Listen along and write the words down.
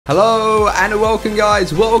Hello and welcome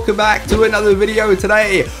guys, welcome back to another video.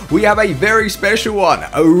 Today we have a very special one,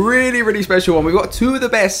 a really special one. We've got two of the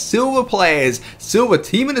best silver players, silver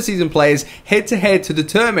team of the season players head to head to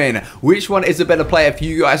determine which one is the better player for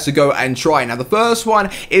you guys to go and try. Now the first one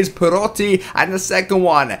is Perotti and the second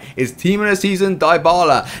one is team of the season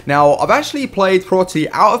Dybala. Now I've actually played Perotti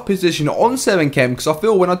out of position on 7 chem because I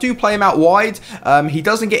feel when I do play him out wide, he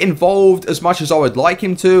doesn't get involved as much as I would like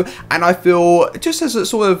him to, and I feel just as a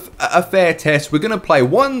sort of a fair test, we're going to play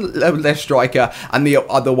one left striker and the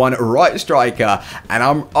other one right striker, and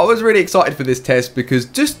I was really excited for this test because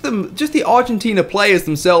just the Argentina players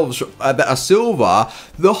themselves that are silver,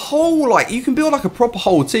 the whole, like, you can build like a proper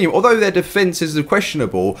whole team, although their defenses are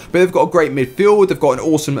questionable, but they've got a great midfield, they've got an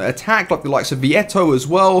awesome attack like the likes of Vieto as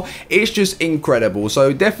well. It's just incredible.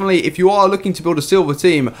 So definitely if you are looking to build a silver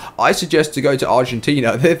team, I suggest to go to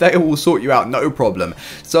Argentina. They will sort you out, no problem.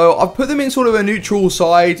 So I've put them in sort of a neutral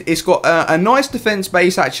side. It's got a nice defense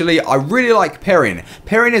base actually. I really like Perrin.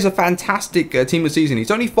 Perrin is a fantastic team of the season.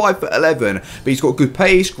 He's only 5'11", but he's got good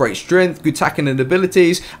pace, great strength, good tackling and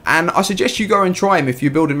abilities, and I suggest you go and try him if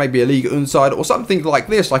you're building maybe a Liga Unside or something like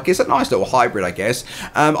this. Like, it's a nice little hybrid, I guess.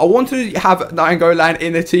 I wanted to have Nainggolan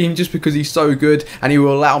in the team just because he's so good and he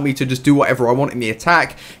will allow me to just do whatever I want in the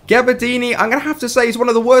attack. Gabardini, I'm going to have to say, is one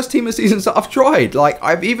of the worst team of seasons that I've tried. Like,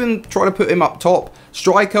 I've even tried to put him up top,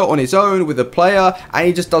 striker on his own with a player, and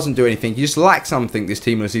he just doesn't do anything. He just lacks something, this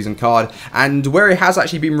team of the season card, and where he has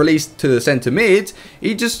actually been released to the centre mid,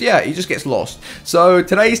 he just gets lost. So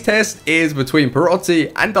today's test is between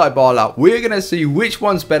Perotti and Dybala. We're going to see which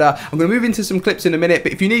one's better. I'm going to move into some clips in a minute,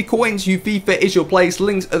 but if you need coins, FIFA is your place.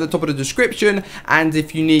 Links at the top of the description, and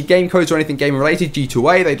if you need game codes or anything game related,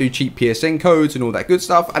 G2A, they do cheap PSN codes and all that good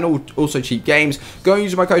stuff, and also cheap games. Go and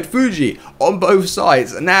use my code Fuji on both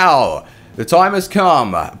sides. Now, the time has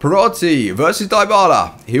come. Perotti versus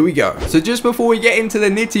Dybala. Here we go. So just before we get into the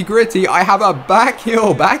nitty gritty, I have a back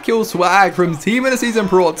heel swag from team of the season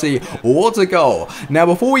Perotti. What a goal. Now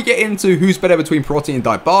before we get into who's better between Perotti and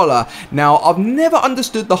Dybala, now I've never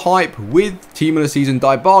understood the hype with team of the season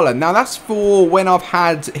Dybala. Now that's for when I've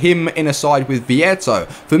had him in a side with Vieto.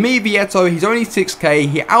 For me, Vieto, he's only 6k.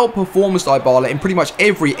 He outperforms Dybala in pretty much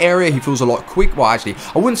every area. He feels a lot quick. Well, actually,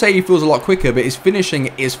 I wouldn't say he feels a lot quicker, but his finishing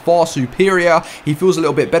is far superior. He feels a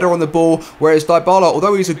little bit better on the ball, whereas Dybala,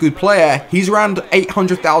 although he's a good player, he's around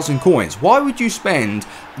 800,000 coins. Why would you spend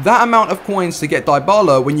that amount of coins to get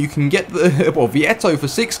Dybala when you can get the Vieto for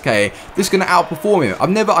 6k? This is going to outperform him.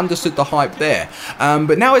 I've never understood the hype there.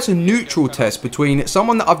 But now it's a neutral test between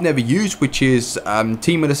someone that I've never used, which is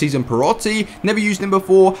team of the season Perotti. Never used him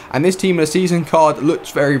before, and this team of the season card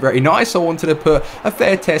looks very nice. I wanted to put a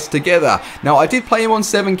fair test together. Now I did play him on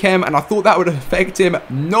 7 chem and I thought that would affect him.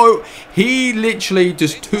 No, he literally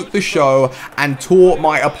just took the show and tore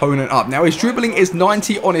my opponent up. Now his dribbling is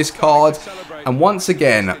 90 on his card. And once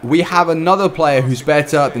again, we have another player who's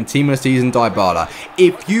better than team of the season Dybala.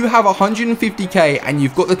 If you have 150k and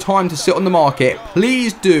you've got the time to sit on the market,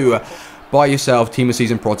 please do buy yourself team of the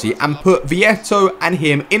season Perotti and put Vieto and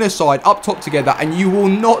him in a side up top together, and you will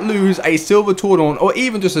not lose a silver tournament or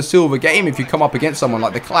even just a silver game if you come up against someone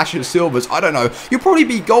like the Clash of Silvers. I don't know, you'll probably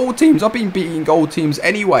beat gold teams. I've been beating gold teams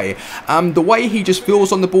anyway. The way he just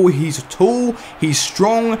feels on the ball, he's tall, he's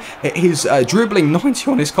strong, his dribbling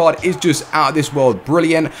 90 on his card is just out of this world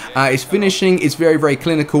brilliant. His finishing is very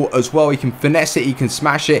clinical as well. He can finesse it, he can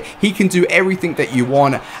smash it, he can do everything that you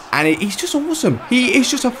want, and he's just awesome. He is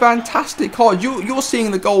just a fantastic card. You're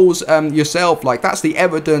seeing the goals yourself. Like, that's the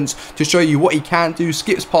evidence to show you what he can do.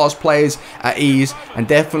 Skips past players at ease, and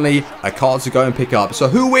definitely a card to go and pick up. So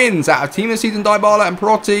who wins out of team of the season Dybala and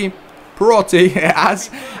Perotti? Perotti,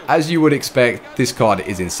 as you would expect. This card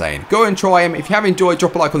is insane. Go and try him. If you have enjoyed,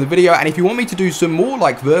 drop a like on the video, and if you want me to do some more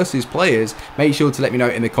like versus players, make sure to let me know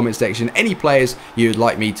in the comment section any players you'd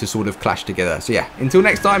like me to sort of clash together. So yeah, until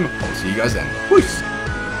next time, I'll see you guys then. Peace.